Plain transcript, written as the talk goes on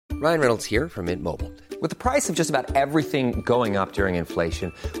Ryan Reynolds here from Mint Mobile. With the price of just about everything going up during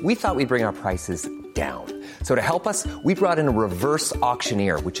inflation, we thought we'd bring our prices down. So to help us, we brought in a reverse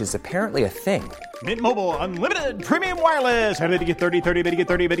auctioneer, which is apparently a thing. Mint Mobile Unlimited Premium Wireless. How to get 30, 30, bit to get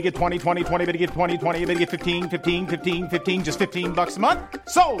 30, bit to get 20, 20, 20, bit to get 20, 20, bit to get 15, 15, 15, 15, just $15 a month?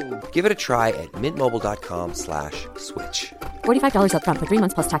 Sold! Give it a try at mintmobile.com/switch. $45 up front for 3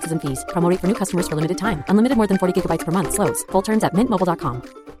 months plus taxes and fees. Promo rate for new customers for limited time. Unlimited more than 40 gigabytes per month. Slows full terms at mintmobile.com.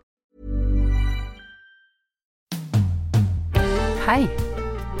 Hei,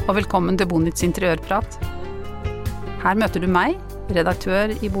 og velkommen til Bonytts interiørprat. Her møter du meg, redaktør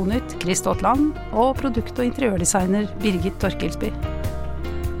i Bonytt, Chris Totland, og produkt- og interiørdesigner Birgit Torkelsby.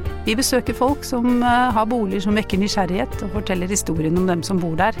 Vi besøker folk som har boliger som vekker nysgjerrighet, og forteller historien om dem som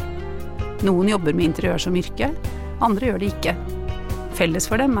bor der. Noen jobber med interiør som yrke, andre gjør det ikke. Felles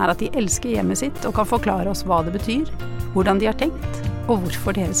for dem at de elsker hjemmet sitt og kan forklare oss hva det betyr, hvordan de har tenkt, og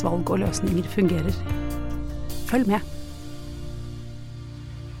hvorfor deres valg og løsninger fungerer. Følg med.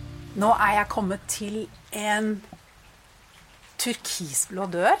 Nå jeg kommet til en turkisblå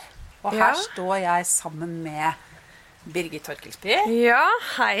dør, og her står jeg sammen med Birgit Torkelsby. Ja,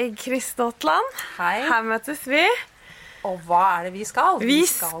 hei Chris Totland. Hei. Her møtes vi. Og hva det vi skal? Vi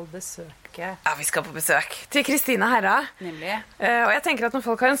skal besøke... Ja, vi skal på besøk til Kristina Herra. Nemlig. Og jeg tenker at når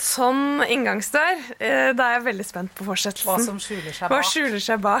folk har en sånn inngangsdør, da jeg veldig spent på fortsettelsen. Hva som skjuler seg bak. Hva skjuler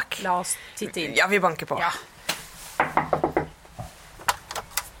seg bak? La oss titte inn. Ja, vi banker på. Ja.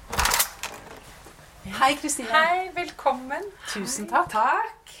 Hei, Kristina. Hei, velkommen. Tusen takk.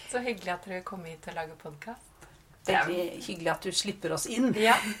 Takk. Så hyggelig at dere vil komme hit og lage podcast. Veldig hyggelig at du slipper oss inn.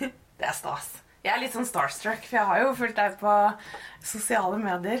 Ja, det stas. Jeg litt sånn starstruck, for jeg har jo fulgt deg på sosiale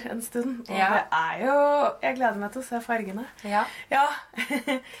medier en stund. Og det jo... Jeg gleder meg til å se fargene. Ja. Ja.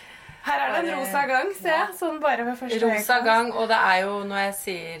 Her det en rosa gang, ser jeg. Sånn bare ved første rosa gang, og det jo, når jeg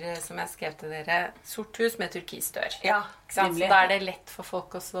sier, som jeg skrev til dere, sort hus med turkisdør. Ja, så da det lett for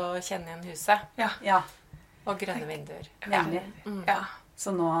folk også å kjenne igjen huset. Ja. Og grønne vinduer. Nemlig. Ja.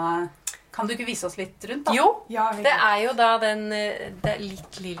 Så nå kan du ikke vise oss litt rundt, da? Jo, det jo da den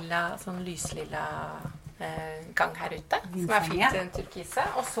litt lilla, sånn lyslilla gang her ute, som fint til den turkise.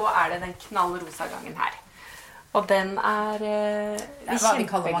 Og så det den knallrosa gangen her. Og den hva vi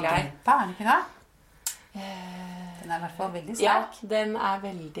kaller magenta, den ikke det? Den i hvert fall veldig sterk. Ja, den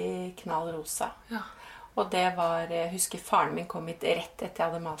veldig knallrosa. Ja. Og det var, jeg husker faren min kom hit rett etter jeg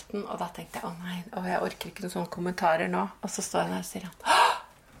hadde malt den, og da tenkte jeg, nei, jeg orker ikke noen sånne kommentarer nå. Og så står han her og sier han,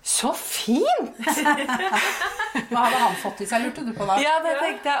 så fint! Hva hadde han fått i seg, lurte du på da? Ja, det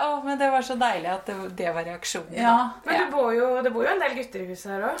tenkte jeg, men det var så deilig at det var reaksjonen. Ja. Men det bor jo en del gutter i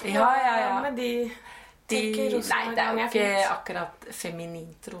huset her også. Ja. Men de nei, det jo ikke akkurat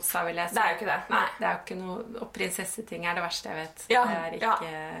feminint rosa, vil jeg si. Det jo ikke det. Nei, det jo ikke noe, og prinsesseting det verste jeg vet. Ja. Det ikke...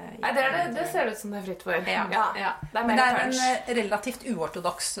 Nei, det ser ut som det fritt for. Ja. Men det en relativt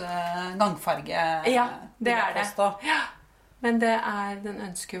uortodoks gangfarge. Ja, det det. Ja. Men den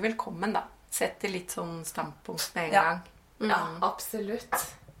ønsker jo velkommen, da. Setter litt sånn standpunkt med en gang. Ja, absolutt.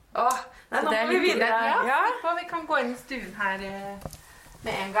 Så det litt videre. Ja, vi kan gå inn i stuen her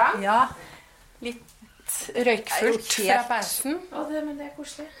med en gang. Ja. Litt røykfullt fra pausen. Men det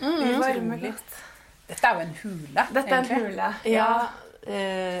koselig. Vi varmer godt. Dette jo en hule. Dette en hule. Ja,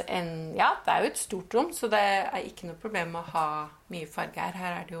 det jo et stort rom, så det ikke noe problem med å ha mye farge her.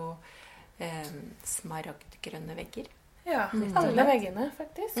 Her det jo smaragdgrønne vegger. Ja, alle veggene,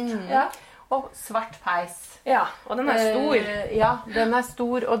 faktisk. Ja. Og svart peis. Ja, og den stor. Ja, den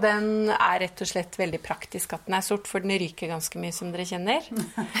stor, og den rett og slett veldig praktisk at den sort, for den ryker ganske mye, som dere kjenner.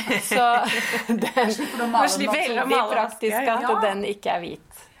 Så den veldig praktisk at den ikke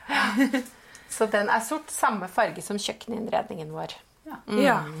hvit. Så den sort, samme farge som kjøkkeninnredningen vår. Ja,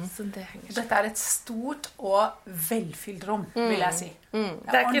 så det henger. Dette et stort og velfylt rom, vil jeg si.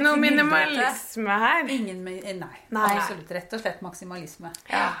 Det ikke noe minimalisme her. Nei, absolutt. Rett og slett maksimalisme.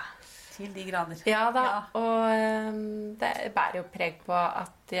 Ja. Til de grader. Ja da, og det bærer jo preg på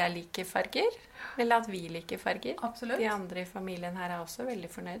at jeg liker farger, eller at vi liker farger. Absolutt. De andre i familien her også veldig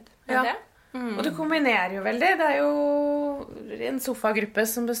fornøyd med det. Og du kombinerer jo veldig. Det jo en sofagruppe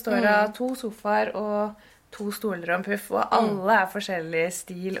som består av 2 sofaer og 2 stoler og en puff, og alle forskjellig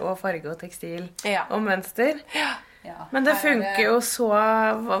stil og farge og tekstil og mønster. Ja. Men det funker jo så...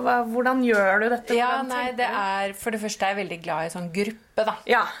 Hvordan gjør du dette? Ja, nei, det for det første jeg veldig glad i sånn gruppe, da.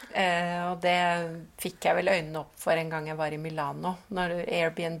 Ja. Og det fikk jeg vel øynene opp for en gang jeg var i Milano, når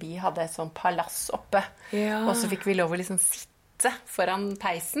Airbnb hadde et sånn palass oppe. Ja. Og så fikk vi lov å liksom sitte foran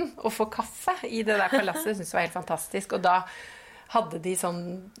peisen og få kaffe i det der palasset. Jeg synes det var helt fantastisk. Og da hadde de sånn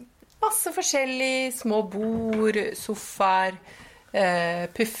masse forskjellige små bord, sofaer,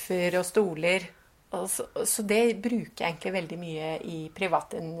 puffer og stoler. Så det bruker jeg egentlig veldig mye i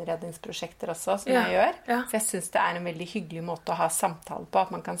privatinnredningsprosjekter også, som jeg gjør. For jeg synes det en veldig hyggelig måte å ha samtale på,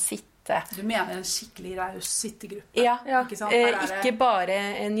 at man kan sitte. Du mener en skikkelig raus sittegruppe? Ja, ikke sant? Ikke bare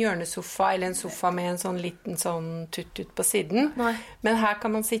en hjørnesofa eller en sofa med en sånn liten sånn tutt på siden. Nei. Men her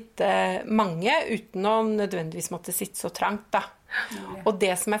kan man sitte mange uten å nødvendigvis måtte sitte så trangt, da. Og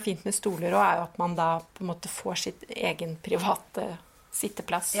det som fint med stoler også, jo at man da på en måte får sitt egen private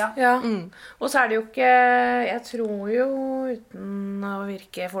sitteplass. Og så det jo ikke, jeg tror jo uten å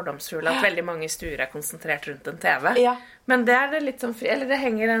virke fordomsfull at veldig mange stuer konsentrert rundt en TV. Men det det litt sånn fri, eller det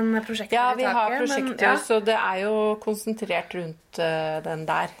henger en prosjektor i taket. Ja, vi har prosjektor, så det jo konsentrert rundt den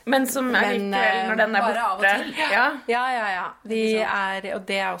der. Men som likevel når den borte. Bare av og til. Ja. Og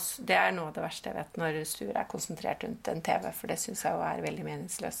det noe av det verste jeg vet når stuer konsentrert rundt en TV, for det synes jeg jo veldig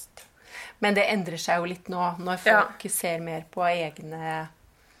meningsløst. Men det endrer seg jo litt nå, når folk ser mer på egne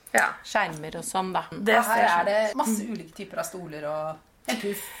skjermer og sånn, da. Her det masse ulike typer av stoler og en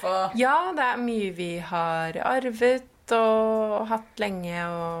puff og... Ja, det mye vi har arvet og hatt lenge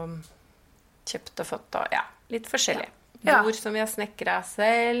og kjøpt og fått og litt forskjellig. Bord som vi har snekret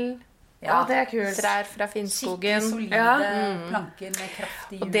selv. Ja, det kult. Trær fra Finnskogen. Skikkelig solide planker med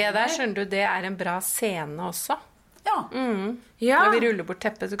kraftig hjul. Og det der, skjønner du, det en bra scene også. Ja. Når vi ruller bort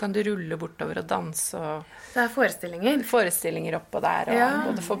teppet, så kan du rulle bortover og danse. Og det forestillinger. Forestillinger oppå der, og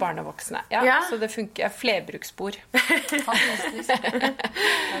både for barn og voksne. Så det funker. Flerbruksbord. Fantastisk.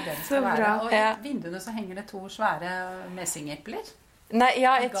 Det skal være. Og i vinduene så henger det 2 svære messingepler. Nei,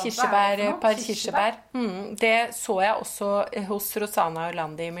 et par kirsebær. Det så jeg også hos Rossana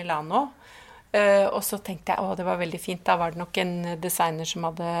Orlandi i Milano. Og så tenkte jeg, det var veldig fint. Da var det nok en designer som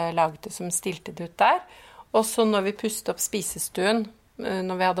hadde laget det, som stilte det ut der. Og så når vi pustet opp spisestuen,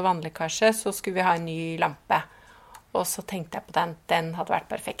 når vi hadde vannlekkasje, så skulle vi ha en ny lampe. Og så tenkte jeg på den. Den hadde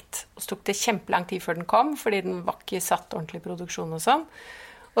vært perfekt. Og så tok det kjempelang tid før den kom, fordi den var ikke satt ordentlig i produksjon og sånn.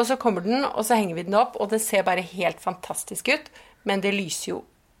 Og så kommer den, og så henger vi den opp, og det ser bare helt fantastisk ut. Men det lyser jo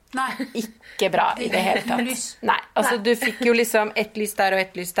ikke bra i det hele tatt. Nei, altså du fikk jo liksom et lys der og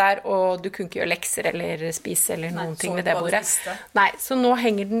et lys der, og du kunne ikke gjøre lekser eller spise eller noen ting ved det bordet. Nei, så nå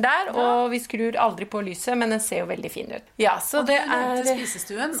henger den der, og vi skrur aldri på lyset, men den ser jo veldig fin ut. Ja, så det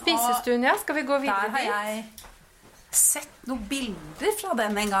spisestuen. Spisestuen, skal vi gå videre dit? Der har jeg sett noen bilder fra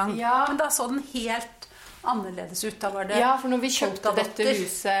den en gang, men da så den helt annerledes ut. Da var det for når vi kjøpte dette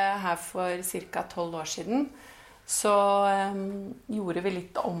huset her for ca. 12 år siden, så gjorde vi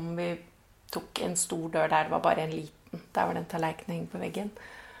litt om. Vi tok en stor dør der, det var bare en liten. Der var den tallerkenen på veggen.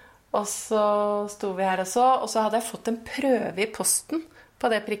 Og så stod vi her og så hadde jeg fått en prøve i posten på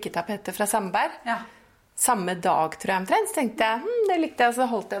det prikketapetet fra Sandberg. Samme dag, tror jeg omtrent. Så tenkte jeg, det likte jeg, så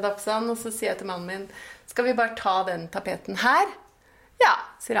holdt jeg det opp sånn, og så sier jeg til mannen min, skal vi bare ta den tapeten her? Ja,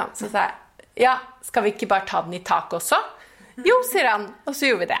 sier han. Så sa jeg, skal vi ikke bare ta den i tak også? Jo, sier han, og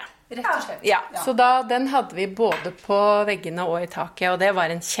så gjorde vi det. Rett og slett. Ja, så den hadde vi både på veggene og i taket, og det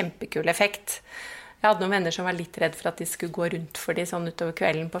var en kjempekul effekt. Jeg hadde noen venner som var litt redd for at de skulle gå rundt for de sånn utover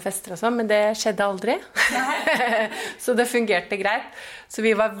kvelden på fester og sånn, men det skjedde aldri. Så det fungerte greit. Så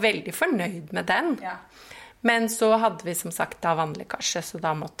vi var veldig fornøyd med den. Men så hadde vi som sagt da vannlekkasje, så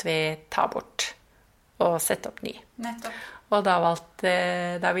da måtte vi ta bort og sette opp ny. Nettopp. Og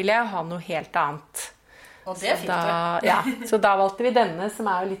da ville jeg ha noe helt annet. Og det fikk du. Så da valgte vi denne, som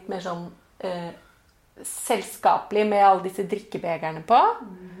jo litt mer sånn selskapelig, med alle disse drikkebegerne på,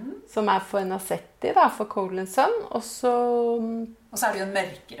 som for Nasetti, da, for Cole & Son. Og så det jo en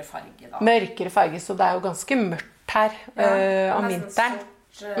mørkere farge, da. Mørkere farge, så det jo ganske mørkt her om vinteren.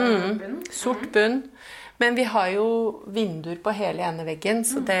 Sort bunn. Sort bunn. Men vi har jo vinduer på hele ene veggen,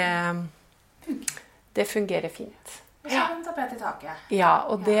 så det fungerer fint. Og så en tapet i taket. Ja,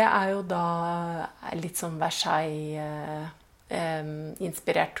 og det jo da litt sånn Versailles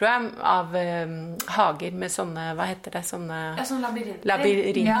inspirert, tror jeg, av hager med sånne, hva heter det, sånne... sånn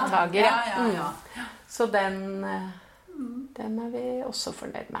labyrinthager. Så den vi også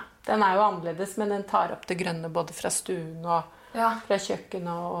fornøyd med. Den jo annerledes, men den tar opp det grønne både fra stuen og fra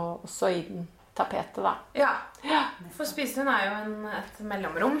kjøkkenet og også i den tapetet, da. For spisestuen jo et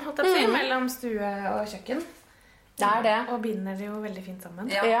mellomrom, mellom stue og kjøkken. Det det. Og binder det jo veldig fint sammen.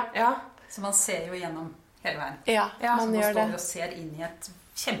 Så man ser jo gjennom hele veien. Man gjør det. Så man står og ser inn i et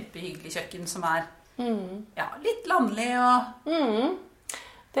kjempehyggelig kjøkken som litt landlig og...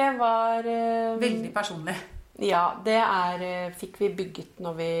 Det var... veldig personlig. Ja, det fikk vi bygget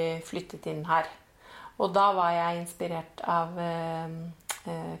når vi flyttet inn her. Og da var jeg inspirert av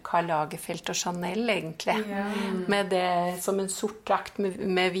Karl Lagerfeld og Chanel, egentlig. Med det som en sort drakt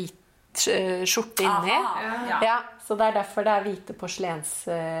med hvit skjorte inni. Så Så det derfor det hvite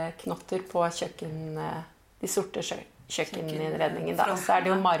porselensknotter på kjøkken, de sorte kjøkkeninnredningen da. Så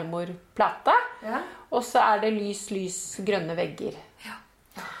det jo marmorplate, og så det lys grønne vegger. Ja,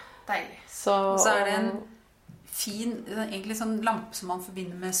 deilig. Så det en fin, egentlig sånn lampe som man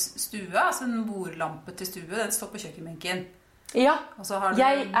forbinder med stue, altså en bordlampe til stue, den står på kjøkkenbenken. Ja, og så har du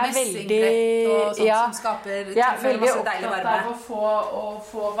messingbrett og sånt som skaper masse deilig varme. Jeg er veldig opptatt av å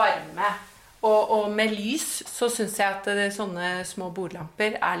få varme. Og med lys så synes jeg at sånne små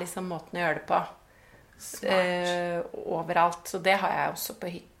bordlamper liksom måten å gjøre det på. Overalt. Så det har jeg også på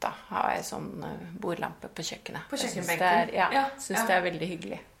hytta. Har jeg sånn bordlampe på kjøkkenet. På kjøkkenbenken? Jeg synes det veldig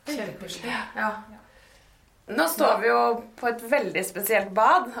hyggelig. Kjempekoselig. Ja. Nå står vi jo på et veldig spesielt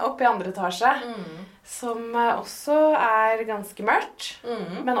bad oppe i andre etasje, som også ganske mørkt,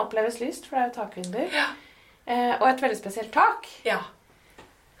 men oppleves lyst, for det jo takvinduer. Og et veldig spesielt tak. Ja.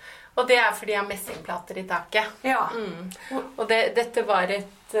 Og det fordi jeg har messingplater i taket. Ja. Og dette var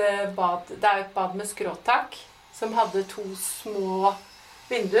et bad, det jo et bad med skråtak, som hadde 2 små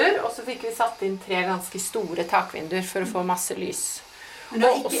vinduer, og så fikk vi satt inn 3 ganske store takvinduer for å få masse lys. Men du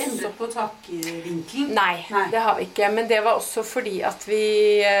har ikke endret på takvinkelen? Nei, det har vi ikke. Men det var også fordi at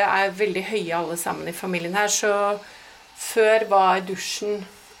vi veldig høye alle sammen i familien her. Så før var dusjen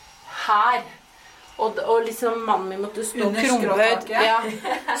her. Og liksom mannen min måtte stå krummet. Ja.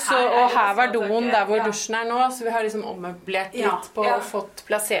 Og her var doen der hvor dusjen nå. Så vi har liksom ommøblert litt på og fått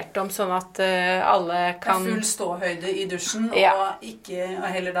plassert om sånn at alle kan... Det full ståhøyde i dusjen, og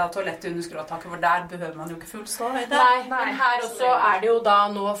heller da toalett under skråtaket, for der behøver man jo ikke full ståhøyde. Nei, men her også det jo da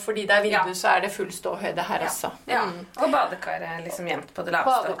nå, fordi det vindu, så det full ståhøyde her også. Ja. Og badekaret liksom gjemt på det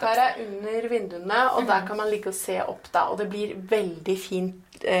laveste. Badekaret under vinduene, og der kan man ligge og se opp da, og det blir veldig fint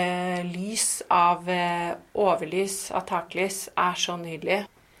lys av overlys, av taklys, så nydelig.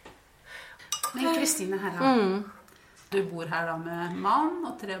 Men Kristine her, du bor her da med mann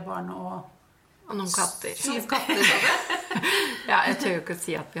og 3 barn og noen katter. 7 katter, sa du? Ja, jeg tør jo ikke å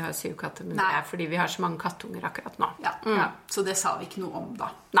si at vi har 7 katter, men det fordi vi har så mange kattunger akkurat nå. Ja, så det sa vi ikke noe om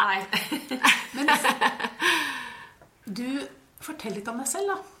da. Nei. Men du, fortell litt om deg selv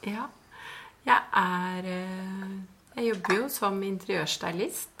da. Ja, jeg jobber jo som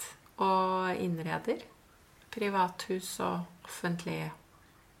interiørstylist og innreder. Privathus og offentlig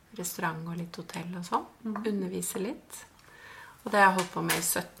restaurant og litt hotell og sånn. Underviser litt. Og det har jeg holdt på med i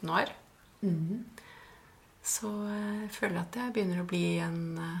 17 år. Så jeg føler at jeg begynner å bli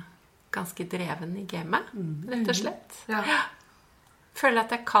en ganske dreven i gamet, rett og slett. Føler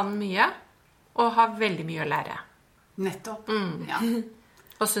at jeg kan mye, og har veldig mye å lære. Nettopp.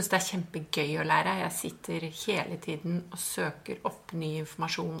 Og synes det kjempegøy å lære. Jeg sitter hele tiden og søker opp ny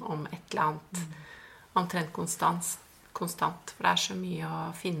informasjon om et eller annet. Omtrent konstant. For det så mye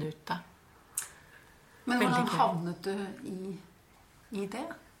å finne ut av. Men hvordan havnet du i det?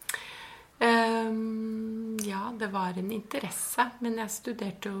 Ja, det var en interesse. Men jeg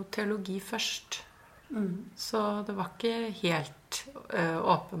studerte jo teologi først. Så det var ikke helt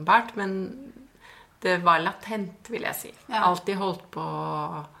åpenbart, men... Det var latent, vil jeg si. Alltid holdt på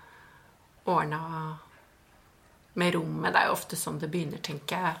å ordne med rommet. Det jo ofte sånn det begynner,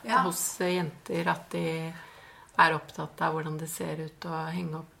 tenker jeg, hos jenter, at de opptatt av hvordan det ser ut, og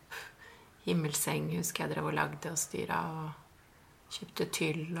henge opp himmelseng, husker jeg drev og lagde og styret, og kjøpte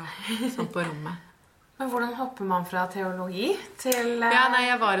tyll og sånn på rommet. Men hvordan hopper man fra teologi til...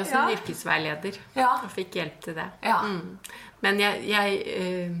 Jeg var også en yrkesveileder, og fikk hjelp til det. Men jeg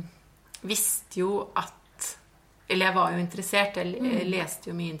visste jo at, eller jeg var jo interessert, jeg leste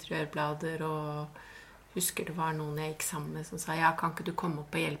jo mye interiørblader, og husker det var noen jeg gikk sammen med som sa, kan ikke du komme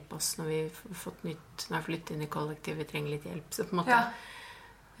opp og hjelpe oss når vi har fått nytt, når vi har flyttet inn i kollektiv, vi trenger litt hjelp. Så på en måte,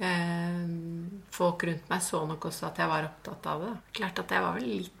 folk rundt meg så nok også at jeg var opptatt av det. Klart at jeg var vel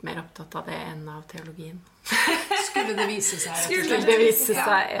litt mer opptatt av det enn av teologien. Skulle det vise seg? Skulle det vise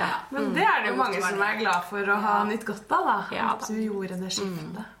seg, Men det det jo mange som glad for å ha nytt godt av, da. At du gjorde det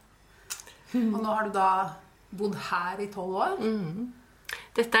skiftet. Og nå har du da bodd her i 12 år.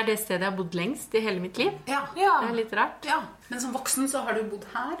 Dette det stedet jeg har bodd lengst i hele mitt liv. Det litt rart. Men som voksen så har du bodd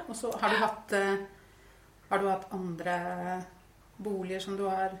her, og så har du hatt andre boliger som du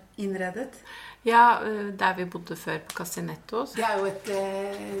har innredet? Ja, der vi bodde før på Casinetto. Det jo et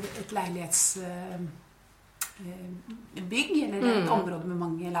leilighetsbygg, eller et område med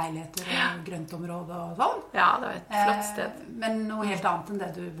mange leiligheter og grøntområde og sånn. Ja, det var et flott sted. Men noe helt annet enn det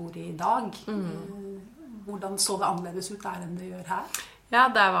du bor i dag. Hvordan så det annerledes ut der enn det gjør her? Ja,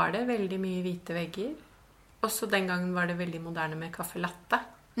 der var det veldig mye hvite vegger. Også den gangen var det veldig moderne med kaffe latte.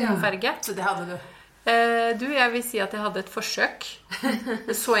 Farge. Så det hadde du? Jeg vil si at jeg hadde et forsøk.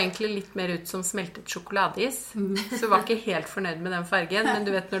 Det så egentlig litt mer ut som smeltet sjokoladeis. Så jeg var ikke helt fornøyd med den fargen. Men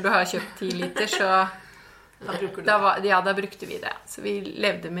du vet, når du har kjøpt 10 liter, så da brukte vi det. Så vi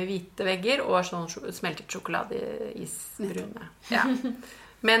levde med hvite vegger og sånn smeltet sjokoladeisbrune. Ja.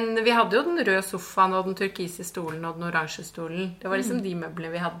 Men vi hadde jo den røde sofaen og den turkise stolen og den oransje stolen. Det var liksom de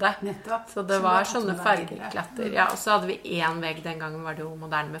møblene vi hadde. Så det var sånne fargeklatter. Ja, og så hadde vi 1 vegg. Den gangen var det jo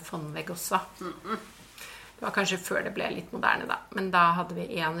moderne med fondvegg også. Det var kanskje før det ble litt moderne da. Men da hadde vi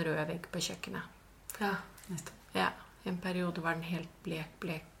 1 rød vegg på kjøkkenet. Ja. Ja, i en periode var den helt blek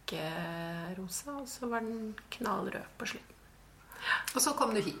rosa, og så var den knallrød på slutten. Og så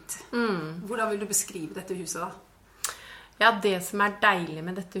kom du hit. Hvordan vil du beskrive dette huset da? Ja, det som er deilig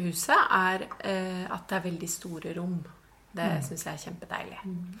med dette huset at det er veldig store rom. Det synes jeg er kjempedeilig.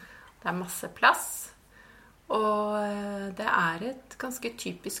 Det er masse plass, og det er et ganske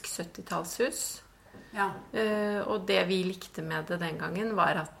typisk 70-tallshus. Ja. Og det vi likte med det den gangen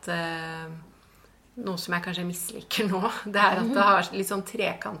var at noe som jeg kanskje misliker nå, det er at det har litt sånn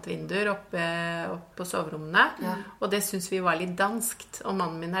trekantvinduer oppe på soverommene. Ja. Og det synes vi var litt danskt, og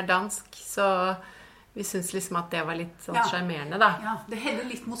mannen min er dansk, så vi synes liksom at det var litt sånn charmerende da. Ja, det heller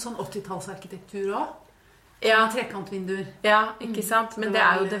litt mot sånn 80-tallsarkitektur også. Ja. Trekantvinduer. Ja, ikke sant? Men det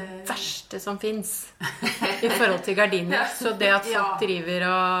er jo det verste som finnes i forhold til gardiner. Så det at folk driver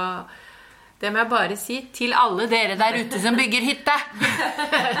og... Det må jeg bare si til alle dere der ute som bygger hytte.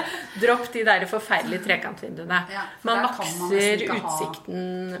 Dropp de der forferdelige trekantvinduene. Ja, man makser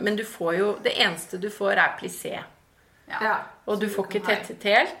utsikten, men du får jo... Det eneste du får er plissé. Ja. Og du får ikke tettet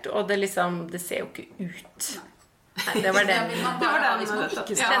helt, og det liksom... Det ser jo ikke ut. Nei, det var den. Det var den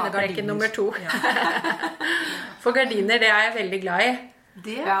Dennebrekken nummer 2. For gardiner, det er jeg veldig glad i.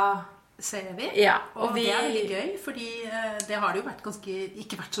 Det ser vi. Ja, og det er veldig gøy, fordi det har det jo vært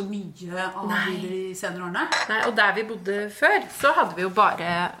ikke vært så mye av de senere årene. Nei, og der vi bodde før, så hadde vi jo bare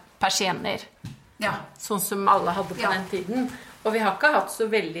persienner. Ja. Sånn som alle hadde på den tiden. Og vi har ikke hatt så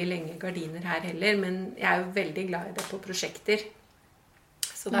veldig lenge gardiner her heller, men jeg er jo veldig glad i det på prosjekter.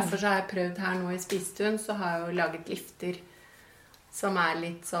 Så derfor så har jeg prøvd her nå i spisestuen, så har jeg jo laget lifter som er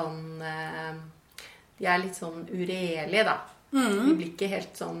litt sånn, de er litt sånn ureelige da. De blir ikke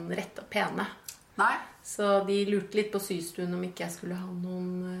helt sånn rett og pene. Nei. Så de lurte litt på systuen om ikke jeg skulle ha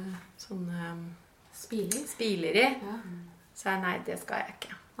noen sånne spiler i. Ja. Så jeg, nei, det skal jeg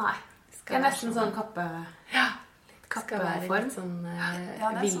ikke. Nei, det er nesten sånn kappe... Ja, det skal være litt sånn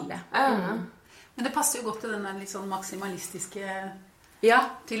ville. Men det passer jo godt til den litt sånn maksimalistiske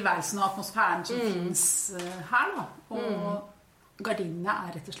tilværelsen og atmosfæren som finnes her da. Og gardinene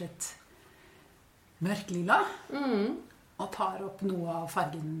er rett og slett mørklilla. Og tar opp noe av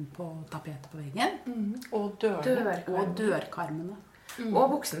fargen på tapetet på veggen. Og dørkarmene. Og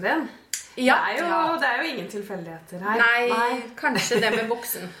buksen din. Ja, det er jo ingen tilfeldigheter her. Nei, kanskje det med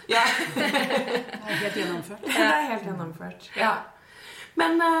buksen. Det er helt gjennomført. Det er helt gjennomført, ja.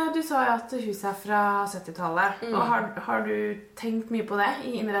 Men du sa jo at huset er fra 70-tallet. Og har du tenkt mye på det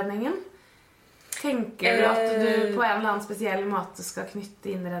i innredningen? Tenker du at du på en eller annen spesiell måte skal knytte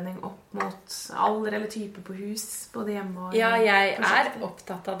innredning opp mot alder eller type på hus, både hjemme og ja, jeg er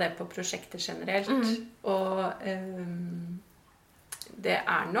opptatt av det på prosjekter generelt. Og det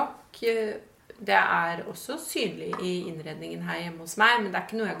er nok det er også synlig i innredningen her hjemme hos meg, men det er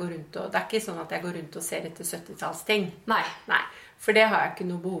ikke noe jeg går rundt og det er ikke sånn at jeg går rundt og ser etter 70-tallsting. Nei, for det har jeg ikke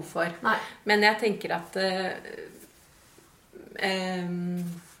noe behov for. Nei. Men jeg tenker at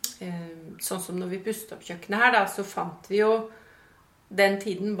sånn som når vi pustet opp kjøkkenet her da, så fant vi jo den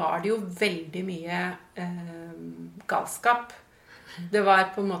tiden var det jo veldig mye galskap. Det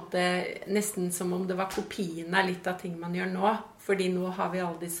var på en måte nesten som om det var kopien av litt av ting man gjør nå, fordi nå har vi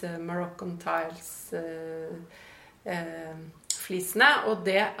alle disse Moroccan tiles flisene, og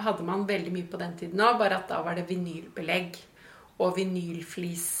det hadde man veldig mye på den tiden også, bare at da var det vinylbelegg og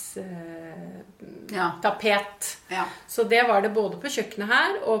vinylflis tapet. Ja. Så det var det både på kjøkkenet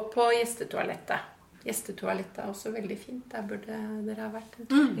her og på gjestetoalettet. Gjestetoalettet er også veldig fint. Der burde dere ha vært en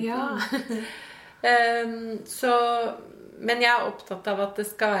tur. Men jeg er opptatt av at det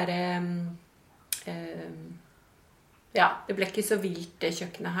skal være det ble ikke så vilt det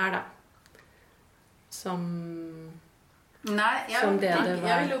kjøkkenet her da. Nei, jeg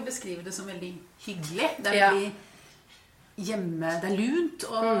vil jo beskrive det som veldig hyggelig. Det er veldig det er lunt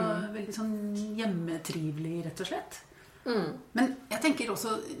og veldig sånn hjemmetrivelig, rett og slett. Men jeg tenker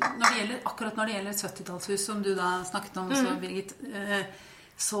også, akkurat når det gjelder 70-tallshus, som du da snakket om, så, Birgit,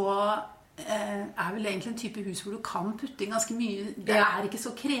 så er vel egentlig en type hus hvor du kan putte inn ganske mye. Det er ikke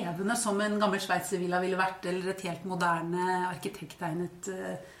så krevende som en gammel Sveitservilla ville vært, eller et helt moderne arkitekttegnet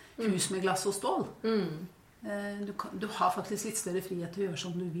hus med glass og stål. Du har faktisk litt større frihet til å gjøre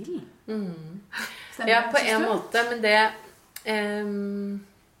som du vil. Ja, på en måte, men det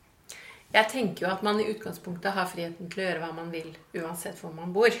jeg tenker jo at man i utgangspunktet har friheten til å gjøre hva man vil, uansett hvor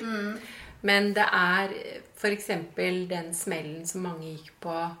man bor. Men det for eksempel den smellen som mange gikk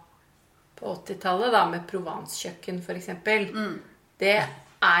på 80-tallet, da, med Provence-kjøkken for eksempel. Det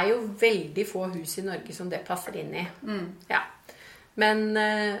jo veldig få hus i Norge som det passer inn i. Ja. Men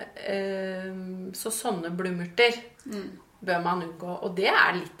så sånne blumurter bør man unngå. Og det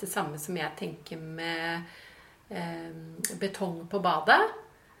litt det samme som jeg tenker med betong på badet.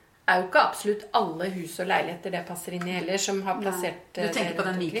 Jo ikke absolutt alle hus og leiligheter det passer inn i heller, som har plassert... Du tenker på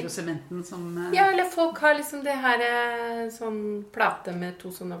den mikrosementen som... Ja, eller folk har liksom det her sånn plate med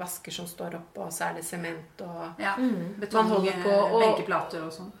 2 sånne vasker som står opp, og så det sement og... Ja, betong, benkeplater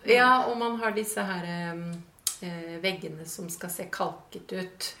og sånn. Ja, og man har disse her veggene som skal se kalket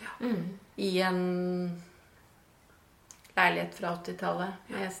ut i en leilighet fra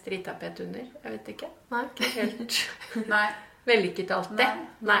 80-tallet med stritapet under. Jeg vet ikke. Nei, ikke helt... Nei. Vellykket alltid.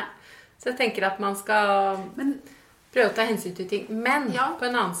 Nei. Så jeg tenker at man skal prøve å ta hensyn til ting. Men på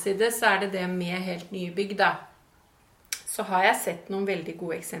en annen side så det med helt nye bygg da. Så har jeg sett noen veldig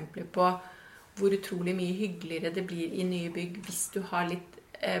gode eksempler på hvor utrolig mye hyggeligere det blir i nye bygg hvis du har litt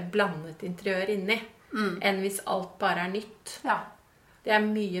blandet interiør inni, enn hvis alt bare nytt. Ja. Det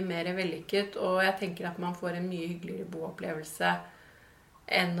mye mer vellykket, og jeg tenker at man får en mye hyggeligere boopplevelse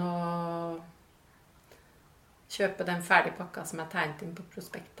enn å kjøpe den ferdige pakka som tegnet inn på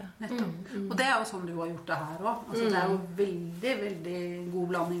prospektet. Nettopp. Og det jo sånn du har gjort det her også. Altså, det jo veldig, veldig god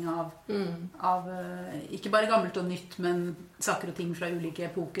blanding av ikke bare gammelt og nytt, men saker og ting fra ulike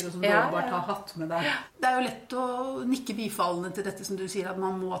epoker, og som du bare har hatt med deg. Det jo lett å nikke bifallende til dette som du sier, at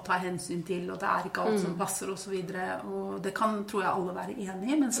man må ta hensyn til, og det ikke alt som passer, og så videre. Og det kan, tror jeg, alle være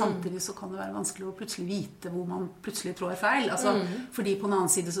enige i, men samtidig så kan det være vanskelig å plutselig vite hvor man plutselig trår feil. Altså, fordi på den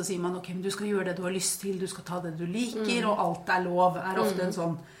annen side så sier man, ok, men du skal gjøre det du har lyst til, du skal ta det du liker, og alt lov, ofte en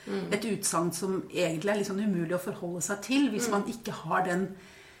sånn, et utsagn som egentlig litt sånn umulig å forholde seg til, hvis man ikke har den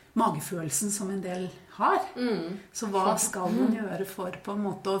magefølelsen som en del har. Så hva skal man gjøre for på en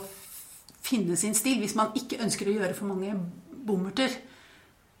måte å finne sin stil, hvis man ikke ønsker å gjøre for mange bommerter,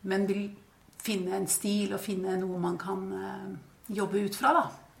 men vil finne en stil og finne noe man kan jobbe ut fra da?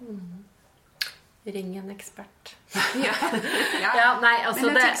 Ring en ekspert. Nei, altså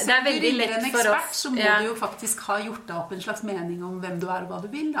det veldig lett for oss. En ekspert, så må du jo faktisk ha gjort deg opp en slags mening om hvem du og hva du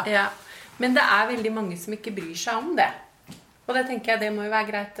vil da. Ja, men det veldig mange som ikke bryr seg om det. Og det tenker jeg, det må jo være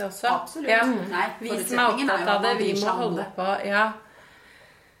greit det også. Absolutt. Ja. Nei, vi som opptatt av det, vi må holde på. Ja.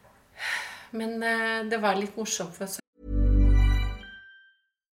 Men det var litt morsomt for oss.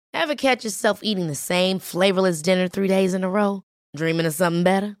 Ever catch yourself eating the same flavorless dinner 3 days in a row? Dreaming of something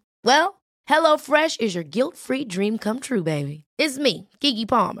better? Well, HelloFresh is your guilt-free dream come true, baby. It's me, Keke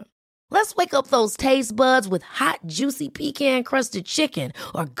Palmer. Let's wake up those taste buds with hot, juicy pecan-crusted chicken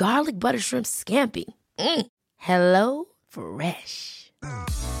or garlic butter shrimp scampi. HelloFresh.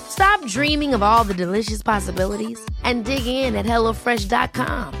 Stop dreaming of all the delicious possibilities and dig in at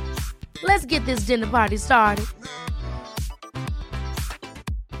HelloFresh.com. Let's get this dinner party started.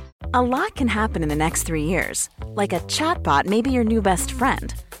 A lot can happen in the next 3 years. Like a chatbot may be your new best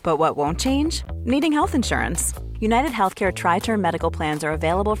friend. But what won't change? Needing health insurance. United Healthcare Tri-Term Medical Plans are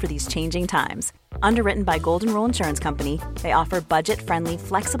available for these changing times. Underwritten by Golden Rule Insurance Company, they offer budget-friendly,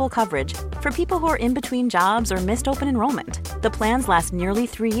 flexible coverage for people who are in between jobs or missed open enrollment. The plans last nearly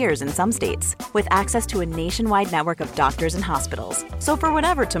 3 years in some states, with access to a nationwide network of doctors and hospitals. So for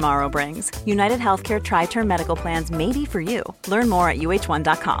whatever tomorrow brings, United Healthcare Tri-Term Medical Plans may be for you. Learn more at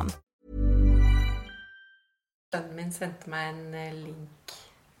uh1.com. Sønnen min sendte meg en link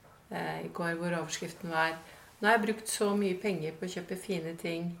I går hvor overskriften var: nå har jeg brukt så mye penger på å kjøpe fine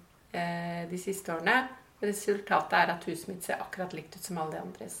ting de siste årene. Resultatet at huset mitt ser akkurat likt ut som alle de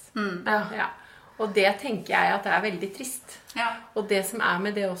andres. Ja. Og det tenker jeg at det veldig trist. Ja. Og det som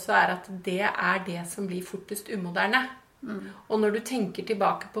med det også at det det som blir fortest umoderne. Og når du tenker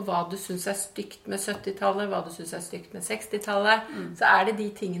tilbake på hva du synes stygt med 70-tallet, hva du synes stygt med 60-tallet, så det de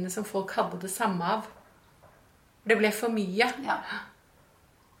tingene som folk hadde det samme av. Det ble for mye. Ja.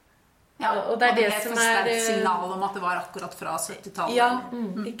 Ja, og det det som et sterkt signal om at det var akkurat fra 70-tallet. Ja,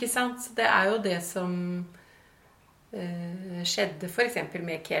 ikke sant? Så det jo det som skjedde for eksempel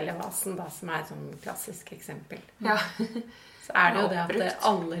med Kelevasen, da, som et sånn klassisk eksempel. Ja. Så det jo det at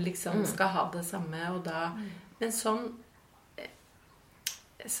alle liksom skal ha det samme, og da... Men sånn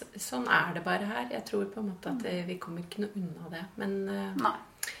det bare her. Jeg tror på en måte at vi kommer ikke noe unna det. Men, nei.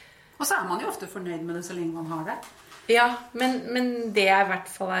 Og så man jo ofte fornøyd med det så lenge man har det. Ja, men det jeg i hvert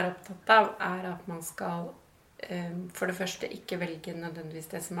fall opptatt av, at man skal for det første ikke velge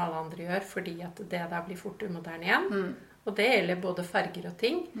nødvendigvis det som alle andre gjør, fordi at det der blir fort umoderne igjen. Og det gjelder både farger og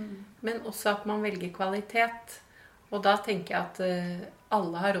ting, men også at man velger kvalitet. Og da tenker jeg at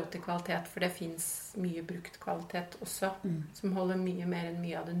alle har råd til kvalitet, for det finnes mye brukt kvalitet også, som holder mye mer enn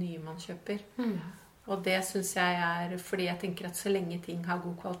mye av det nye man kjøper. Og det synes jeg fordi jeg tenker at så lenge ting har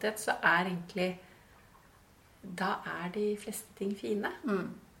god kvalitet, så egentlig, da de fleste ting fine.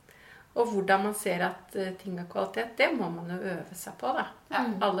 Og hvordan man ser at ting har kvalitet, det må man jo øve seg på, da. Ja.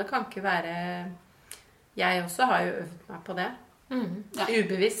 Alle kan ikke være... Jeg også har jo øvet meg på det. Ja.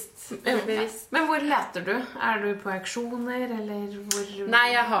 Ubevisst. Men hvor leter du? Du på auksjoner, eller hvor... Nei,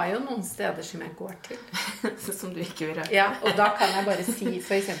 jeg har jo noen steder som jeg går til. Som du ikke vil røre. Ja, og da kan jeg bare si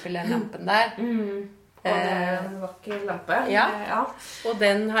for eksempel den lampen der. Og det en vakker lampe. Ja. Og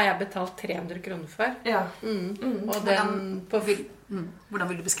den har jeg betalt 300 kroner for. Ja. Og den på... Hvordan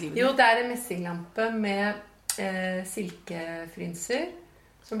vil du beskrive den? Jo, det en messinglampe med silkefrynser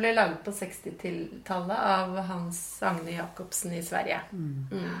som ble laget på 60-tallet av Hans Agne Jacobsen i Sverige.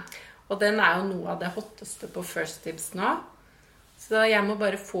 Og den jo noe av det hotteste på First Dibs nå. Så jeg må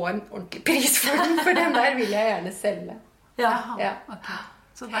bare få en ordentlig pris for den, for den der vil jeg gjerne selge. Ja. Okay.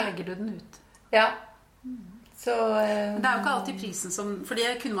 Så da legger du den ut? Ja. Så, det jo ikke alltid prisen som... For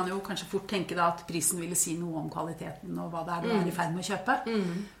det kunne man jo kanskje fort tenke da, at prisen ville si noe om kvaliteten og hva det du i ferd med å kjøpe.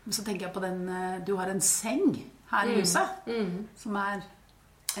 Men så tenker jeg på den... Du har en seng her i huset, som en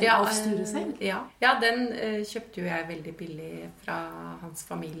Alf Sture-seng. Ja, den kjøpte jo jeg veldig billig fra hans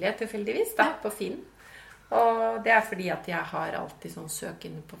familie, tilfeldigvis, da, på Finn. Og det fordi at jeg har alltid sånn søk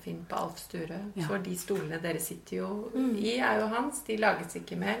inne på Finn på Alf Sture. For de stolene dere sitter jo i jo hans. De lages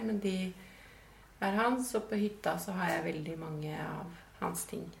ikke mer, men de... hans, og på hytta så har jeg veldig mange av hans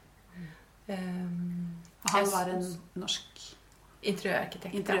ting. Han var en norsk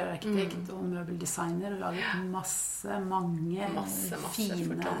interiørarkitekt og møbeldesigner, og laget mange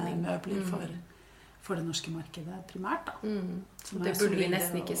fine møbler for det norske markedet primært. Da. Det burde vi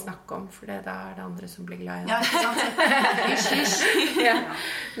nesten ikke snakke om, for da det andre som blir glad i det. Ja, ikke sant?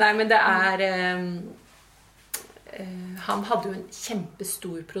 Nei, men det han hadde jo en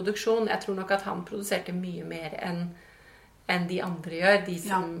kjempestor produksjon. Jeg tror nok at han produserte mye mer enn de andre gjør. De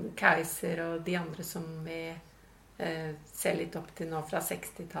som Kaiser og de andre som vi ser litt opp til nå fra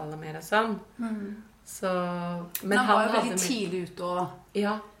 60-tallet mer og sånn. Så, men han var jo veldig tidlig ute og...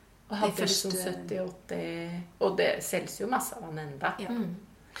 Ja, og hadde liksom 70-80... Og det selges jo masse av han enda.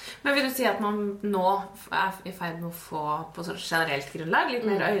 Men vil du si at man nå i ferd med å få på sånn generelt grunnlag litt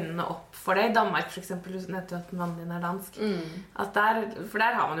mer øynene opp for det? I Danmark for eksempel, du nevnte at mannen din dansk. At for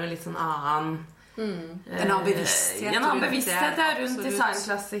der har man jo litt sånn annen... En annen bevissthet rundt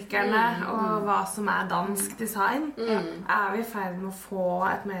designklassikerne og hva som dansk design. Vi i ferd med å få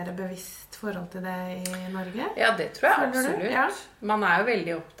et mer bevisst forhold til det i Norge? Ja, det tror jeg absolutt. Ja. Man jo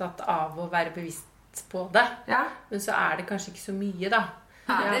veldig opptatt av å være bevisst på det. Ja. Men så det kanskje ikke så mye, da.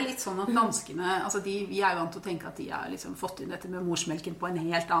 Det litt sånn at danskene, altså vi jo vant til å tenke at de har liksom fått inn dette med morsmelken på en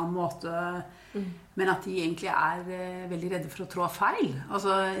helt annen måte, men at de egentlig veldig redde for å trå feil.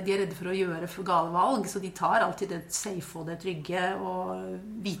 Altså, de redde for å gjøre for gale valg, så de tar alltid det safe og det trygge og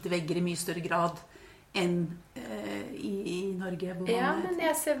hvite vegger i mye større grad enn i Norge. Ja, men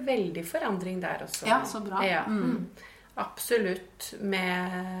jeg ser veldig forandring der også. Ja, så bra. Ja. Absolutt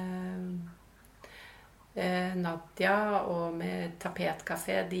med... Nadia og med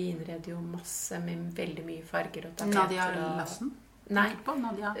Tapetkafé, de innreder jo masse med veldig mye farger og tapeter. Nadia Lassen? Nei,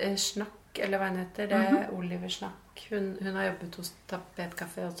 Snakk, eller hva hun heter. Det Oliver Snakk. Hun har jobbet hos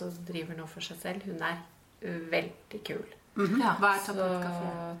Tapetkafé og så driver nå for seg selv. Hun veldig kul. Ja. Hva Tapetkafé?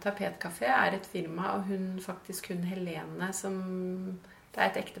 Så Tapetkafé et firma, og hun Helene som, det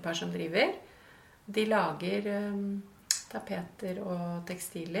et ektepar som driver. De lager tapeter og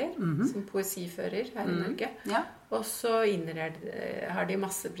tekstiler som poesifører her i Norge. Ja. Og så har de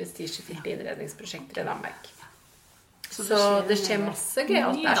masse prestisjefylte innredningsprosjekter i Danmark. Så det skjer masse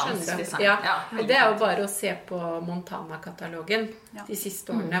gøyalt der, skjønner du. Ja. Det jo bare å se på Montana-katalogen de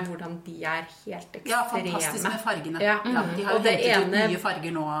siste årene, hvordan de helt ekstreme. Ja, fantastisk med fargene. Ja. De har jo hentet ut mye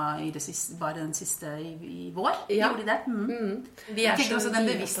farger nå bare den siste i vår. Gjorde de det? Jeg tenker også den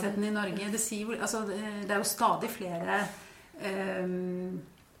bevisstheten i Norge. Det jo stadig flere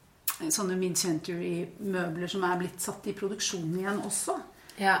sånne mid-century-møbler som blitt satt i produksjon igjen også.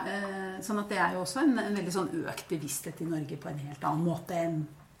 Ja. Sånn at det jo også en veldig sånn økt bevissthet i Norge på en helt annen måte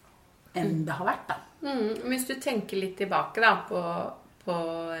enn det har vært da. Hvis du tenker litt tilbake da på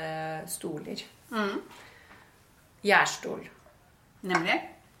stoler. Gjærstol. Nemlig?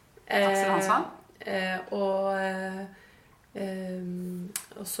 Aksel Hansson? og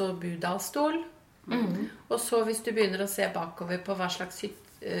så Budalstol. Og så hvis du begynner å se bakover på hva slags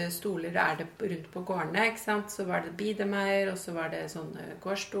stoler det rundt på gårdene, ikke sant? Så var det Biedermeier, og så var det sånne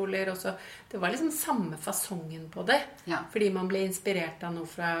gårdstoler, og så det var liksom samme fasongen på det, fordi man ble inspirert av noe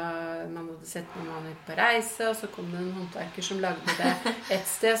fra man hadde sett noen ut på reise, og så kom det en håndverker som lagde det et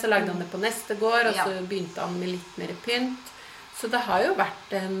sted, så lagde han det på neste gård, og så begynte han med litt mer pynt. Så det har jo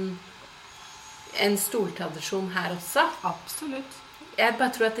vært en stoltradisjon her også. Absolutt. Jeg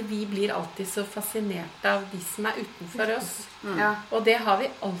bare tror at vi blir alltid så fascinert av de som utenfor oss. Og det har vi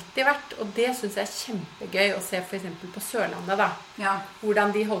alltid vært, og det synes jeg kjempegøy å se for eksempel på Sørlandet da.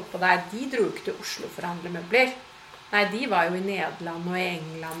 Hvordan de holdt på der. De dro ikke til Oslo for å handle møbler. Nei, de var jo i Nederland og i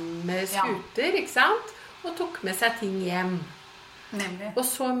England med skuter, ikke sant? Og tok med seg ting hjem. Nemlig. Og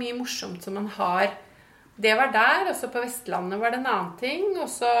så mye morsomt som man har. Det var der, og så på Vestlandet var det en annen ting, og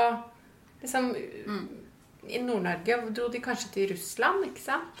så liksom... I Nord-Norge dro de kanskje til Russland, ikke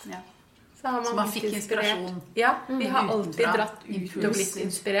sant? Så man fikk inspirasjon. Ja, vi har alltid dratt ut og blitt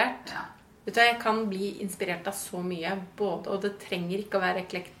inspirert. Vet du, jeg kan bli inspirert av så mye, og det trenger ikke å være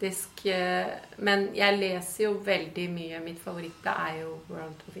eklektisk, men jeg leser jo veldig mye. Mitt favorittblad jo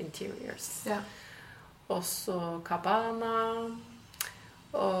World of Interiors. Og så Cabana,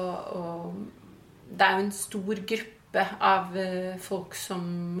 og det jo en stor gruppe av folk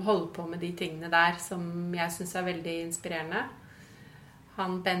som holder på med de tingene der, som jeg synes veldig inspirerende.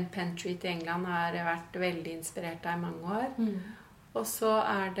 Han Ben Pentreath i England har vært veldig inspirert av i mange år. Og så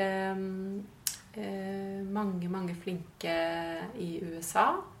det mange flinke i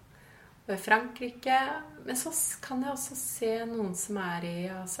USA og i Frankrike. Men så kan jeg også se noen som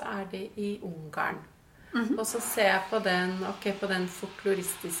altså det i Ungarn. Og så ser jeg på den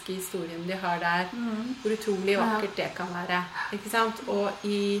folkloristiske historien de har der, hvor utrolig vakkert det kan være, ikke sant? Og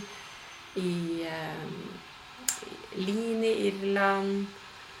i Lien i Irland,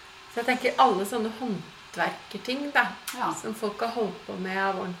 så jeg tenker alle sånne håndverkerting da, som folk har holdt på med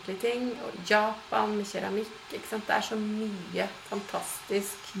av ordentlige ting, og Japan med keramikk, ikke sant? Det så mye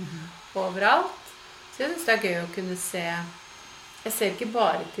fantastisk overalt, så jeg synes det gøy å kunne se. Jeg ser ikke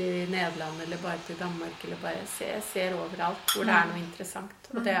bare til Nederland eller bare til Danmark, eller bare jeg ser overalt hvor det noe interessant,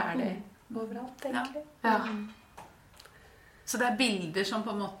 og det det overalt, egentlig. Så det bilder som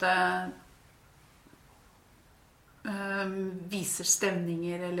på en måte viser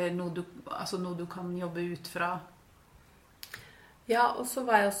stemninger, eller noe du kan jobbe ut fra? Ja, og så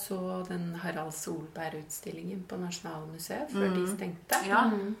var jeg så den Harald Solberg-utstillingen på Nasjonalmuseet før de stengte.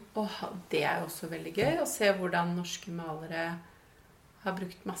 Og det jo også veldig gøy å se hvordan norske malere har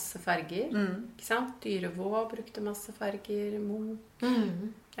brukt masse farger, ikke sant? Dyrevå brukte masse farger, Munch.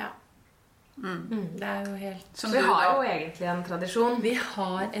 Det jo helt... Så vi har jo egentlig en tradisjon. Vi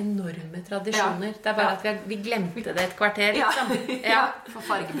har enorme tradisjoner. Det bare at vi glemte det et kvarter, liksom. For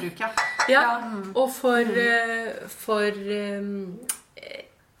fargebruk, og for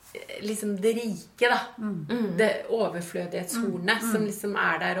liksom det rike, da. Det overflødighetshornet som liksom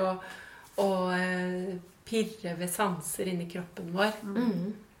der, og pirre ved sanser inni kroppen vår.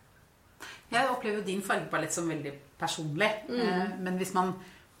 Jeg opplever jo din fargepalett som veldig personlig, men hvis man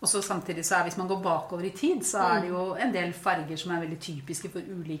også samtidig så hvis man går bakover i tid, så det jo en del farger som veldig typiske for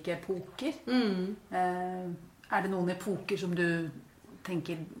ulike epoker. Det noen epoker som du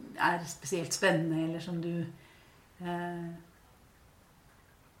tenker spesielt spennende, eller som du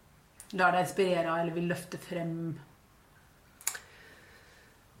lar deg inspirere av, eller vil løfte frem?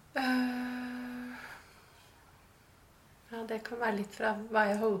 Ja, det kan være litt fra hva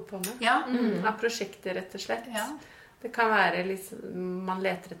jeg holder på med. Av prosjekter, rett og slett. Det kan være liksom, man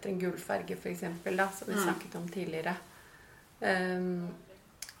leter etter en gulfarge, for eksempel, da, som vi snakket om tidligere.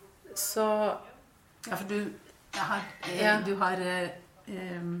 Så... Ja, for du har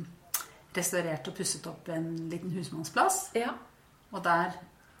restaurert og pusset opp en liten husmannsplass. Og der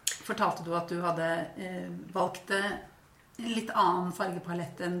fortalte du at du hadde valgt en litt annen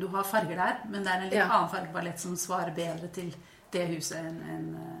fargepalett enn du har farger der, men det en litt annen fargepalett som svarer bedre til det huset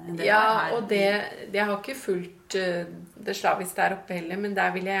enn det her. Og det har ikke fulgt det slavisk der oppe heller, men der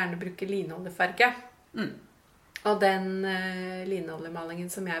vil jeg gjerne bruke linoljefarge. Og den linoljemalingen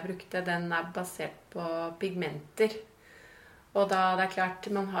som jeg brukte, den basert på pigmenter. Og da det klart,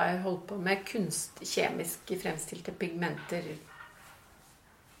 man har holdt på med kjemisk fremstilte pigmenter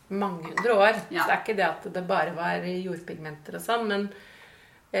mange hundre år. Så det ikke det at det bare var jordpigmenter og sånn, men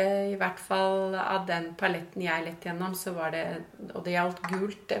i hvert fall av den paletten jeg lett gjennom, så var det, og det gjaldt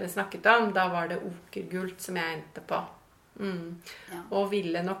gult det vi snakket om, da var det okergult som jeg endte på. Og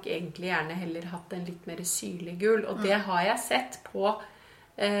ville nok egentlig gjerne heller hatt en litt mer syrlig gul, og det har jeg sett på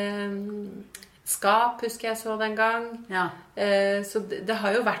skap, husker jeg så den gang. Ja. Så det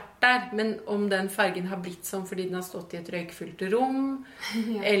har jo vært der, men om den fargen har blitt sånn fordi den har stått i et røykfylt rom,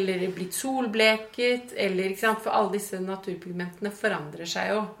 eller blitt solbleket, eller, ikke sant, for alle disse naturpigmentene forandrer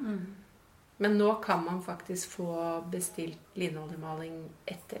seg jo. Men nå kan man faktisk få bestilt linoljemaling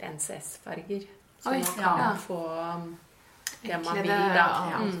etter NCS-farger. Så man kan få det man vil, da.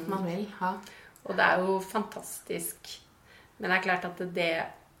 Alt man vil ha. Og det er jo fantastisk. Men det er klart at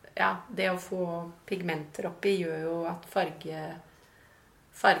det å få pigmenter oppi gjør jo at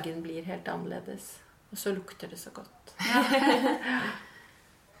fargen blir helt annerledes. Og så lukter det så godt.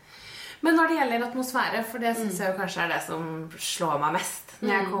 Men når det gjelder atmosfære, for det synes jeg jo kanskje er det som slår meg mest når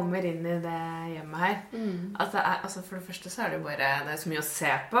jeg kommer inn i det hjemmet her. At det er, altså for det første så er det jo bare, det er så mye å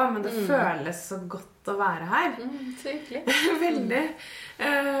se på, men det føles så godt å være her. Så hyggelig. Veldig.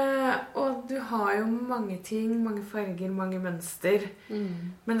 Og du har jo mange ting, mange farger, mange mønster.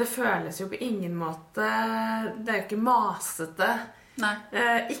 Men det føles jo på ingen måte, det er jo ikke masete. Nei.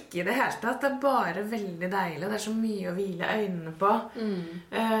 Ikke i det hele tatt. Det er bare veldig deilig. Det er så mye å hvile øynene på.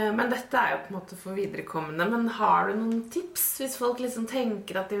 Men dette er jo på en måte for viderekommende. Men har du noen tips hvis folk liksom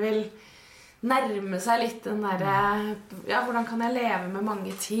tenker at de vil nærme seg litt den der, hvordan kan jeg leve med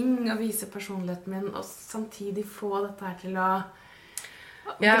mange ting og vise personligheten min og samtidig få dette her til å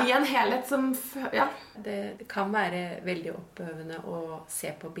bli en helhet som det kan være veldig oppøvende å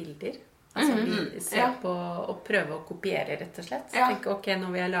se på bilder. Altså se på og prøve å kopiere, rett og slett. Tenke, ok, nå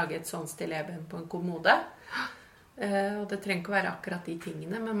vil jeg lage et sånt stilleben på en kommode. Og det trenger ikke å være akkurat de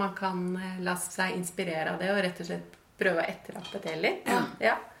tingene, men man kan la seg inspirere av det og rett og slett prøve å etterlappe det litt.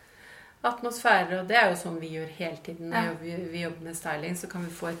 Atmosfære, og det er jo sånn vi gjør hele tiden. Når vi jobber med styling, så kan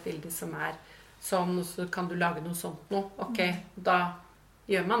vi få et bilde som er sånn, og så kan du lage noe sånt nå. Ok, da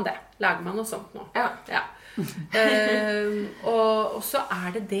gjør man det. Lager man noe sånt nå. Og så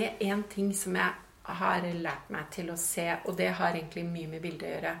er det en ting som jeg har lært meg til å se, og det har egentlig mye med bildet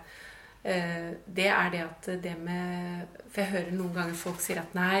å gjøre. Det er det at det med, for jeg hører noen ganger folk sier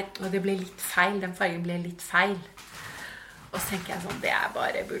at nei, det ble litt feil, den fargen ble litt feil. Og så tenker jeg sånn, det er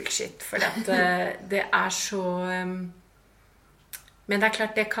bare bullshit, for det er så men det er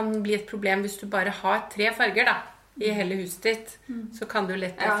klart det kan bli et problem hvis du bare har 3 farger da i hele huset ditt, så kan du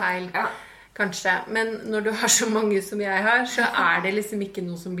lett bli feil. Kanskje, men når du har så mange som jeg har, så er det liksom ikke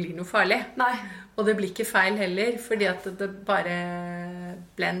noe som blir noe farlig. Nei. Og det blir ikke feil heller, fordi at det bare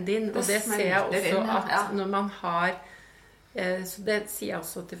blender inn. Og det ser jeg også at når man har, så det sier jeg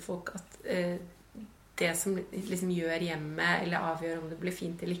også til folk, at det som liksom gjør hjemmet, eller avgjør om det blir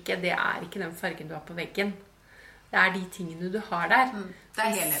fint eller ikke, det er ikke den fargen du har på veggen. Det er de tingene du har der.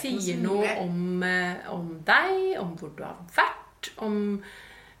 Det sier noe om deg, om hvor du har vært, om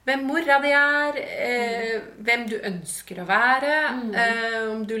hvem mora di er, hvem du ønsker å være,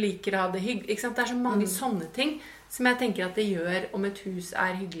 om du liker å ha det hyggelig. Ikke sant? Det er så mange sånne ting som jeg tenker at det gjør om et hus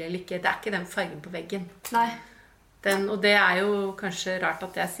er hyggelig eller ikke. Det er ikke den fargen på veggen. Nei. Og det er jo kanskje rart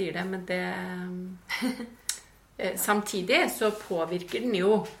at jeg sier det, men det samtidig så påvirker den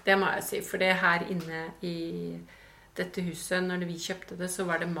jo, det må jeg si, for det her inne i dette huset, når vi kjøpte det, så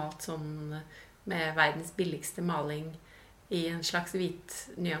var det malt sånn med verdens billigste maling i en slags hvit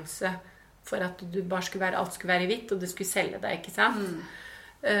nyanse, for at du bare skulle være, alt skulle være hvitt, og det skulle selge deg, ikke sant?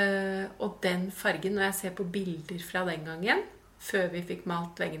 Og den fargen, når jeg ser på bilder fra den gangen, før vi fikk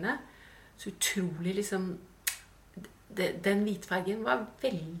malt veggene, så utrolig liksom, den hvitfargen var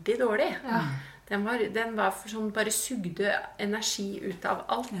veldig dårlig. Den var for sånn, bare sugde energi ut av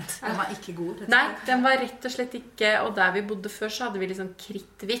alt. Den var ikke god. Nei, den var rett og slett ikke, og der vi bodde før så hadde vi liksom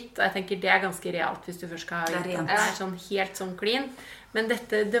kritthvitt, og jeg tenker det er ganske realt hvis du først skal ha det er sånn helt sånn clean. Men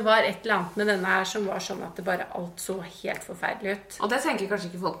det var et eller annet med denne her som var sånn at det bare alt så helt forferdelig ut. Og det tenker kanskje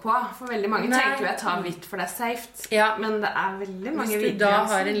ikke folk på, for veldig mange tenker jo jeg tar hvitt for det er safe. Ja, men det er veldig mange hvis du da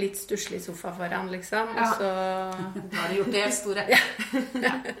har en litt stusslig sofa foran, liksom, og så da har du gjort det helt store.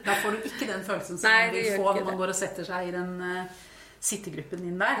 Da får du ikke den følelsen som man vil få når man går og setter seg i den sittegruppen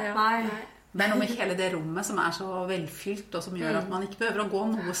din der. Nei. Det er noe med hele det rommet som er så velfylt, og som gjør at man ikke behøver å gå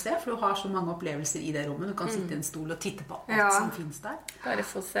noe sted, for du har så mange opplevelser i det rommet. Du kan sitte i en stol og titte på alt som finnes der. Bare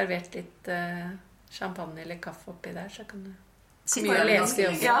få servert litt champagne eller kaffe oppi der, så kan du mye å lese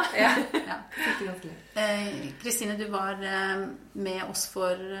også. Kristine, du var med oss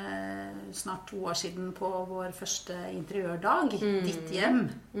for snart 2 år siden på vår første interiørdag, ditt hjem.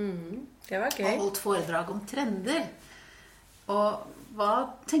 Det var gøy. Og holdt foredrag om trender. Og hva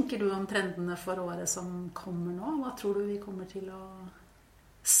tenker du om trendene for året som kommer nå? Hva tror du vi kommer til å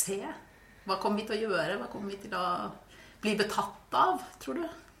se? Hva kommer vi til å gjøre? Hva kommer vi til å bli betatt av, tror du?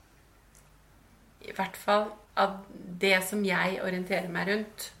 I hvert fall av det som jeg orienterer meg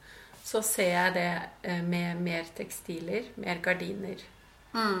rundt, så ser jeg det med mer tekstiler, mer gardiner.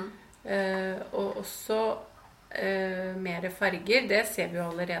 Og også mer farger. Det ser vi jo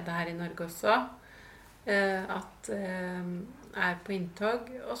allerede her i Norge også. At på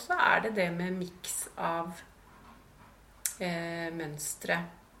inntog. Og så det det med miks av mønstre.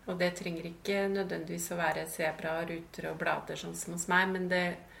 Og det trenger ikke nødvendigvis å være zebra, ruter og blader sånn som hos meg, men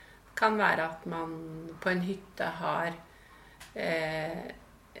det kan være at man på en hytte har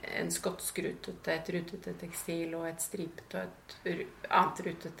en skotsk rutete, et rutete tekstil og et stripet og et annet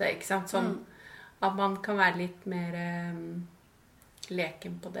rutete, ikke sant? Sånn at man kan være litt mer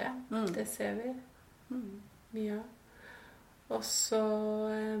leken på det. Det ser vi mye av. Og så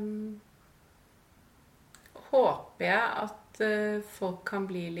håper jeg at folk kan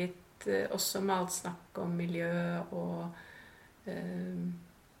bli litt, også med alt snakk om miljø, og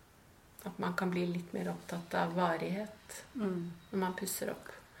at man kan bli litt mer opptatt av varighet når man pusser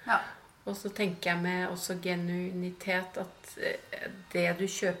opp. Ja. Og så tenker jeg med også genuinitet at det du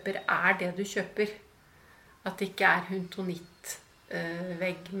kjøper det du kjøper. At det ikke huntonitt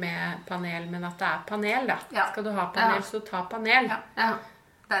vegg med panel, men at det panel da. Ja. Skal du ha panel, så ta panel. Ja.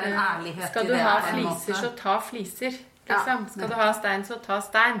 Det en ærlighet skal du ha fliser, så ta fliser. Liksom. Skal du ha stein, så ta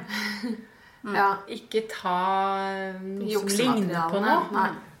stein. Ikke ta noe som ligner på noe.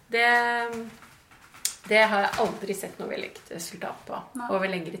 Det har jeg aldri sett noe vellykket resultat på over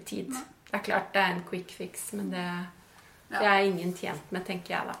lengre tid. Det klart det en quick fix, men det ingen tjent med,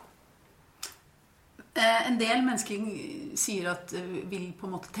 tenker jeg da. En del mennesker sier at vil på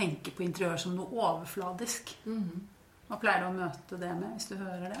en måte tenke på interiør som noe overfladisk. Hva pleier du å møte det med, hvis du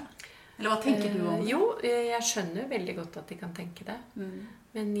hører det? Eller hva tenker du om det? Jo, jeg skjønner veldig godt at de kan tenke det.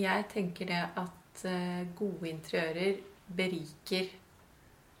 Men jeg tenker det at gode interiører beriker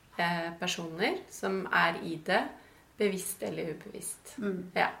personer som i det, bevisst eller ubevisst.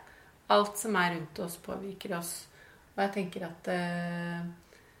 Ja. Alt som rundt oss påvirker oss. Og jeg tenker at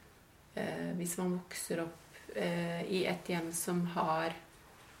hvis man vokser opp i et hjem som har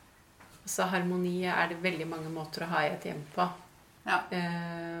så harmoni, det veldig mange måter å ha i et hjem på. Ja.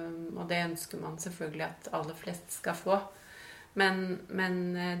 Og det ønsker man selvfølgelig at alle flest skal få. Men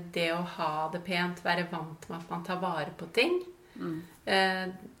det å ha det pent, være vant med at man tar vare på ting,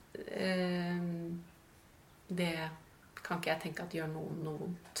 det kan ikke jeg tenke at gjør noe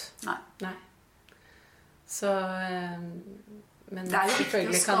vondt. Nei. Så men det jo viktig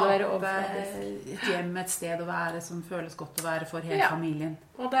å skape et hjem, et sted å være som føles godt å være for hele familien.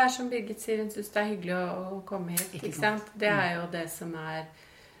 Og det som Birgit sier, hun synes det hyggelig å komme hit, ikke sant? Det jo det som jeg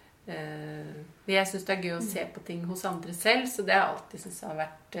synes det gøy å se på ting hos andre selv, så det alltid synes jeg har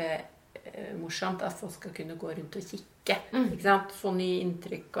vært morsomt at folk skal kunne gå rundt og kikke, ikke sant? Få nye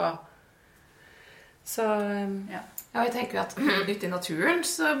inntrykk og så jeg tenker jo at ute i naturen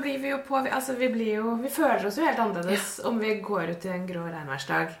så blir vi jo på altså vi føler oss jo helt annerledes om vi går ut i en grå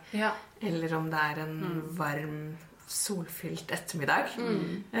regnværsdag eller om det en varm solfylt ettermiddag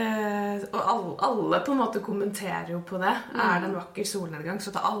og alle på en måte kommenterer jo på det det en vakker solnedgang så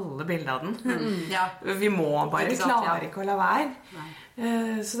tar alle bilder av den vi må bare klare ikke å la være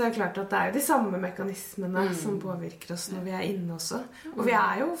så det klart at det jo de samme mekanismene som påvirker oss når vi inne også og vi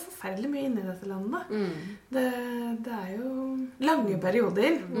jo forferdelig mye inne i dette landet det jo lange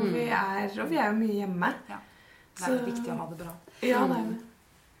perioder hvor vi og vi jo mye hjemme det jo viktig å ha det bra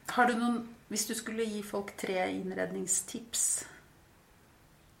har du noen hvis du skulle gi folk 3 innredningstips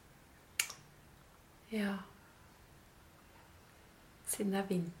siden det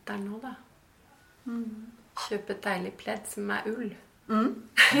vinter nå da kjøp et deilig pledd som ull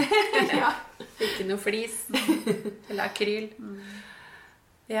ikke noe flis eller akryl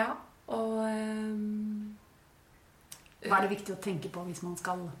og hva det viktig å tenke på hvis man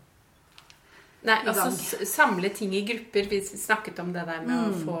skal altså samle ting i grupper vi snakket om det der med å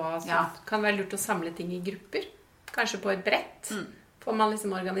få kan være lurt å samle ting i grupper kanskje på et brett får man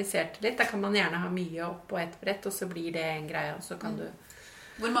liksom organisert det litt da kan man gjerne ha mye opp på et brett og så blir det en greie og så kan du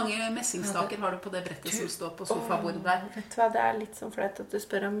Hvor mange messingstaker har du på det brettet som står på sofabordet der? Vet du hva, det litt sånn flaut at du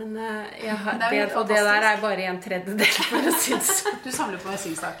spør om, men det der bare 1/3 for å synes. Du samler på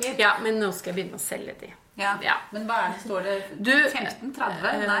messingstaker? Ja, men nå skal jeg begynne å selge de. Ja. Men hva står det?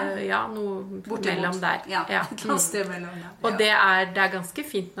 15-30? Nei? Ja, noe mellom der. Ja, et sted mellom der. Og det ganske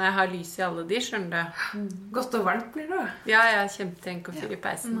fint når jeg har lys i alle de, skjønner du. Godt og varmt blir det. Ja, jeg kjempetenker å fyre i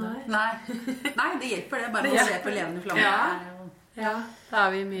peisen. Nei, det hjelper det, bare å se på levende flammer. Ja, da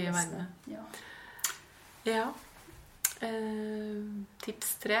har vi mye varme.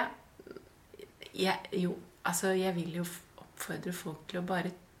 Tips 3. Jeg vil jo oppfordre folk til å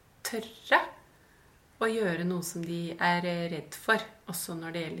bare tørre å gjøre noe som de er redd for, også når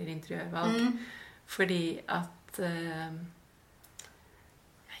det gjelder interiørvalg. Fordi at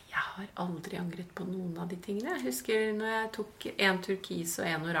jeg har aldri angret på noen av de tingene. Jeg husker når jeg tok en turkis og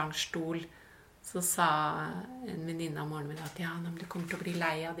en oransje stol, så sa en venninne av moren min at ja, du kommer til å bli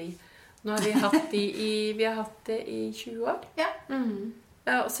lei av de. Nå har vi hatt det i 20 år. Ja.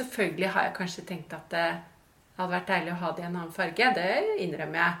 Ja, og selvfølgelig har jeg kanskje tenkt at det hadde vært deilig å ha det i en annen farge. Det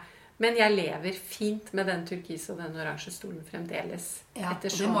innrømmer jeg. Men jeg lever fint med den turkis og den oransje stolen fremdeles. Ja, og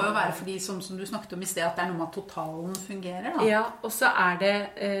det må jo være fordi, som du snakket om i sted, at det er noe med at totalen fungerer. Da. Ja, og så er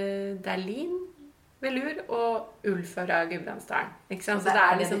det lin, velur og ull fra Gudbrandsdalen. Ikke sant? Så det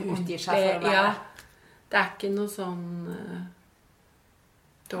er liksom det utgir seg for å være. Ja, det er ikke noe sånn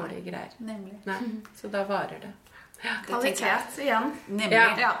dårlige greier. Nemlig. Nei, så da varer det. Ja, kvalitet igjen. Nemlig.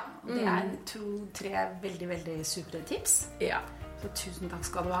 Ja. Det er 2-3 veldig, veldig supre tips. Ja. Så tusen takk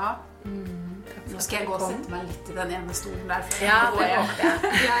skal du ha. Nå skal jeg gå og sette meg litt i den ene stolen der. Ja, det håper jeg.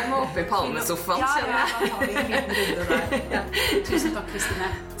 Jeg må opp i palmesofaen. Ja, da tar vi en liten runde der. Ja. Tusen takk, Kristine.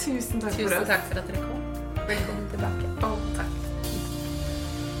 Tusen takk for at dere kom. Velkommen tilbake. Takk.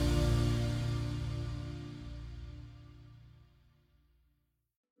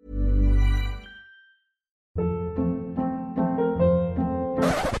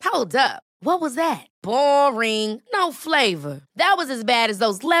 Hold up. What was that? Boring. No flavor. That was as bad as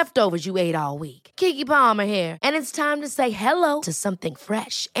those leftovers you ate all week. Keke Palmer here, and it's time to say hello to something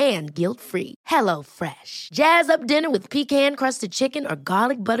fresh and guilt-free. Hello Fresh. Jazz up dinner with pecan-crusted chicken or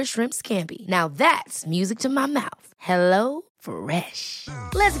garlic butter shrimp scampi. Now that's music to my mouth. Hello Fresh.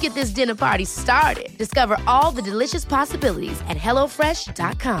 Let's get this dinner party started. Discover all the delicious possibilities at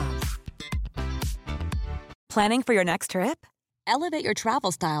hellofresh.com. Planning for your next trip? Elevate your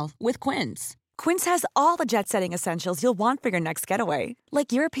travel style with Quince. Quince has all the jet-setting essentials you'll want for your next getaway,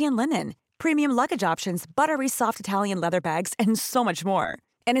 like European linen, premium luggage options, buttery soft Italian leather bags, and so much more.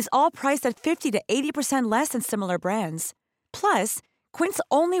 And is all priced at 50 to 80% less than similar brands. Plus, Quince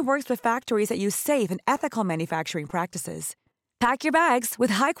only works with factories that use safe and ethical manufacturing practices. Pack your bags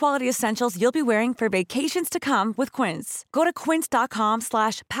with high-quality essentials you'll be wearing for vacations to come with Quince. Go to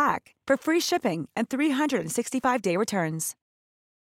quince.com/pack for free shipping and 365-day returns.